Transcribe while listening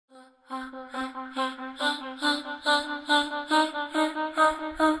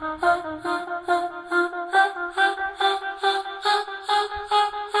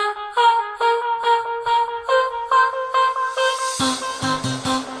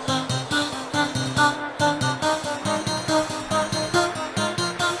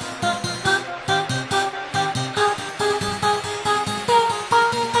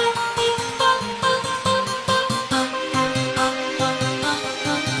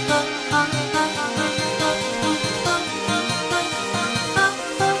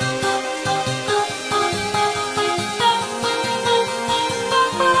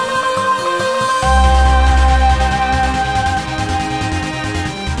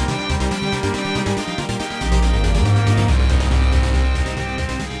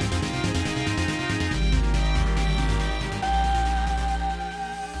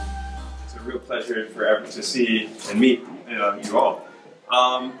forever to see and meet you all.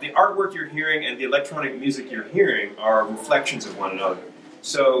 The artwork you're hearing and the electronic music you're hearing are reflections of one another.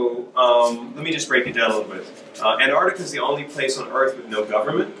 So let me just break it down a little bit. Antarctica is the only place on Earth with no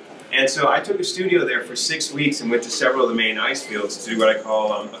government. And so I took a studio there for 6 weeks and went to several of the main ice fields to do what I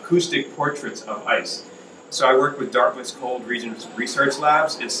call acoustic portraits of ice. So I worked with Dartmouth's Cold Regions Research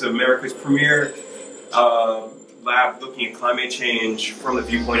Labs. It's America's premier lab looking at climate change from the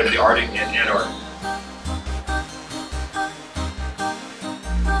viewpoint of the Arctic and Antarctic.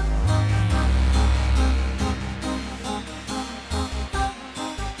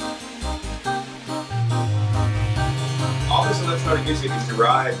 All this electronic music is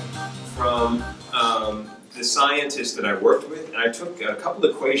derived from the scientists that I worked with, and I took a couple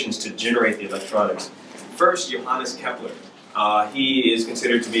of equations to generate the electronics. First, Johannes Kepler. He is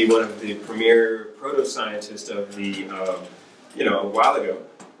considered to be one of the premier proto-scientists of the, a while ago.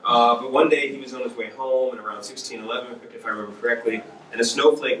 But one day he was on his way home in around 1611, if I remember correctly, and a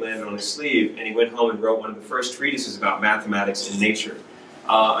snowflake landed on his sleeve, and he went home and wrote one of the first treatises about mathematics and nature.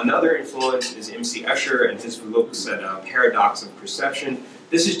 Another influence is M.C. Escher and his looks at paradox of perception.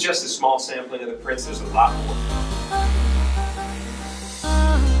 This is just a small sampling of the prints, there's a lot more.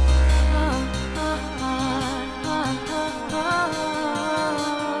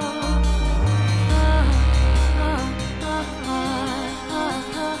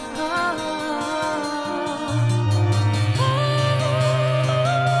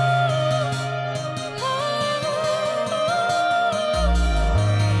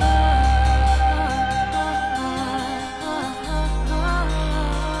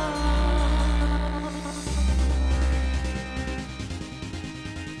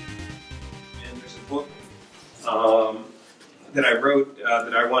 That I wrote,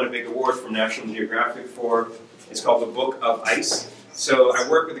 that I won a big award from National Geographic for. It's called The Book of Ice. So I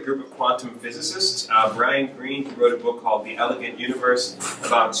work with a group of quantum physicists. Brian Greene, who wrote a book called The Elegant Universe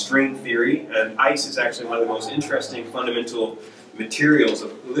about string theory, and ice is actually one of the most interesting fundamental materials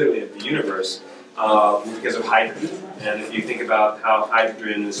of literally of the universe because of hydrogen. And if you think about how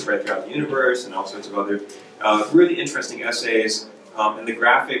hydrogen is spread throughout the universe and all sorts of other really interesting essays, and the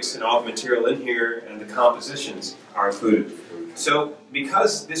graphics and all the material in here and the compositions are included. So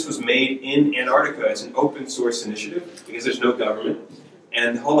because this was made in Antarctica, it's an open source initiative because there's no government.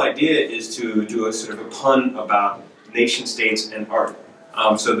 And the whole idea is to do a sort of a pun about nation states and art.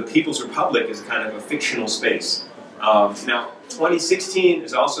 So the People's Republic is kind of a fictional space. Now, 2016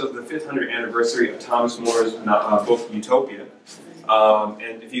 is also the 500th anniversary of Thomas More's book Utopia.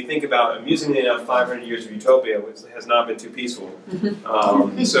 And if you think about, amusingly enough, 500 years of utopia, which has not been too peaceful.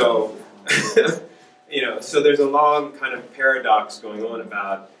 So, so there's a long kind of paradox going on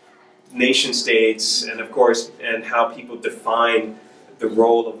about nation states and, of course, and how people define the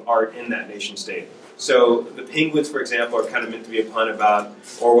role of art in that nation state. So the penguins, for example, are kind of meant to be a pun about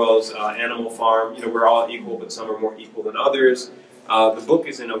Orwell's Animal Farm. We're all equal, but some are more equal than others. The book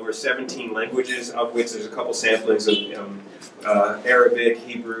is in over 17 languages, of which there's a couple samplings of Arabic,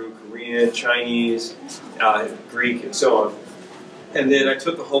 Hebrew, Korean, Chinese, Greek, and so on. And then I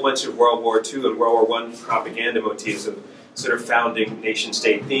took a whole bunch of World War II and World War I propaganda motifs of sort of founding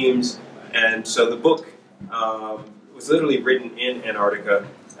nation-state themes. And so the book was literally written in Antarctica,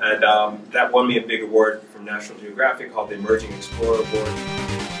 and that won me a big award from National Geographic called the Emerging Explorer Award.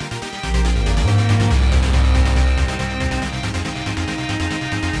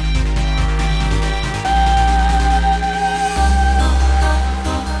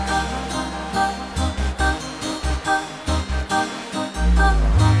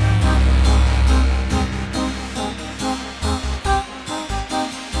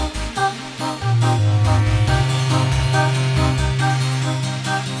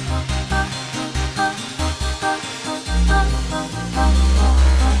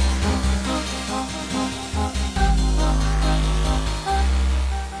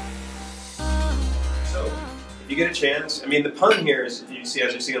 You get a chance. I mean, the pun here is, as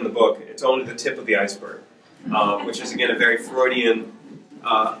you see on the book, it's only the tip of the iceberg, which is, again, a very Freudian.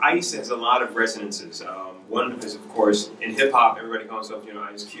 Ice has a lot of resonances. One is, of course, in hip-hop, everybody calls themselves,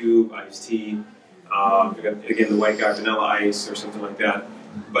 Ice Cube, Ice-T, again, the white guy, Vanilla Ice, or something like that.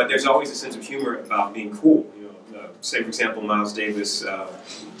 But there's always a sense of humor about being cool. Say, for example, Miles Davis,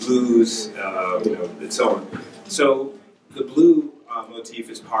 blues, and so on. So the blue motif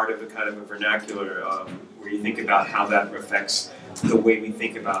is part of a kind of a vernacular where you think about how that affects the way we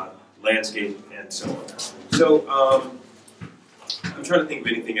think about landscape and so on. So I'm trying to think of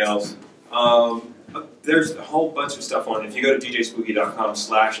anything else. There's a whole bunch of stuff on it. If you go to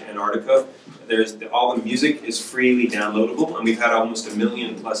djspooky.com/Antarctica, all the music is freely downloadable, and we've had almost 1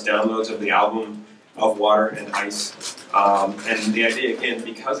 million+ downloads of the album of water and ice. And the idea, again,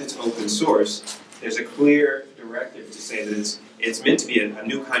 because it's open source, there's a clear directive to say that it's meant to be a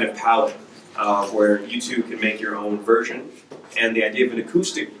new kind of palette where you two can make your own version. And the idea of an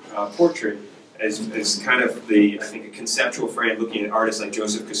acoustic portrait is kind of I think, a conceptual frame looking at artists like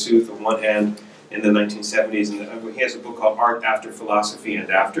Joseph Kosuth on one hand in the 1970s, and he has a book called Art After Philosophy and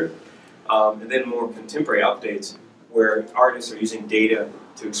After. And then more contemporary updates where artists are using data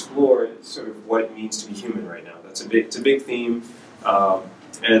to explore sort of what it means to be human right now. It's a big theme.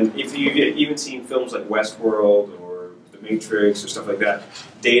 And if you've even seen films like Westworld or The Matrix or stuff like that,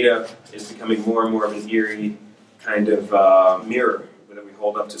 data is becoming more and more of an eerie kind of mirror that we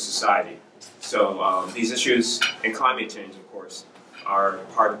hold up to society. So these issues, and climate change, of course, are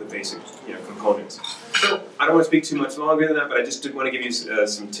part of the basic components. So I don't want to speak too much longer than that, but I just did want to give you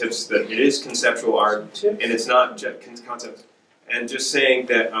some tips that it is conceptual art, and it's not just concept. And just saying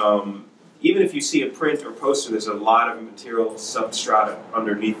that even if you see a print or poster, there's a lot of material substrata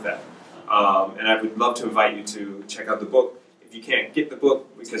underneath that. And I would love to invite you to check out the book. If you can't get the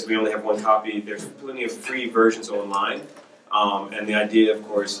book, because we only have one copy, there's plenty of free versions online. And the idea, of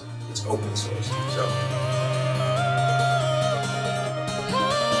course, it's open source. So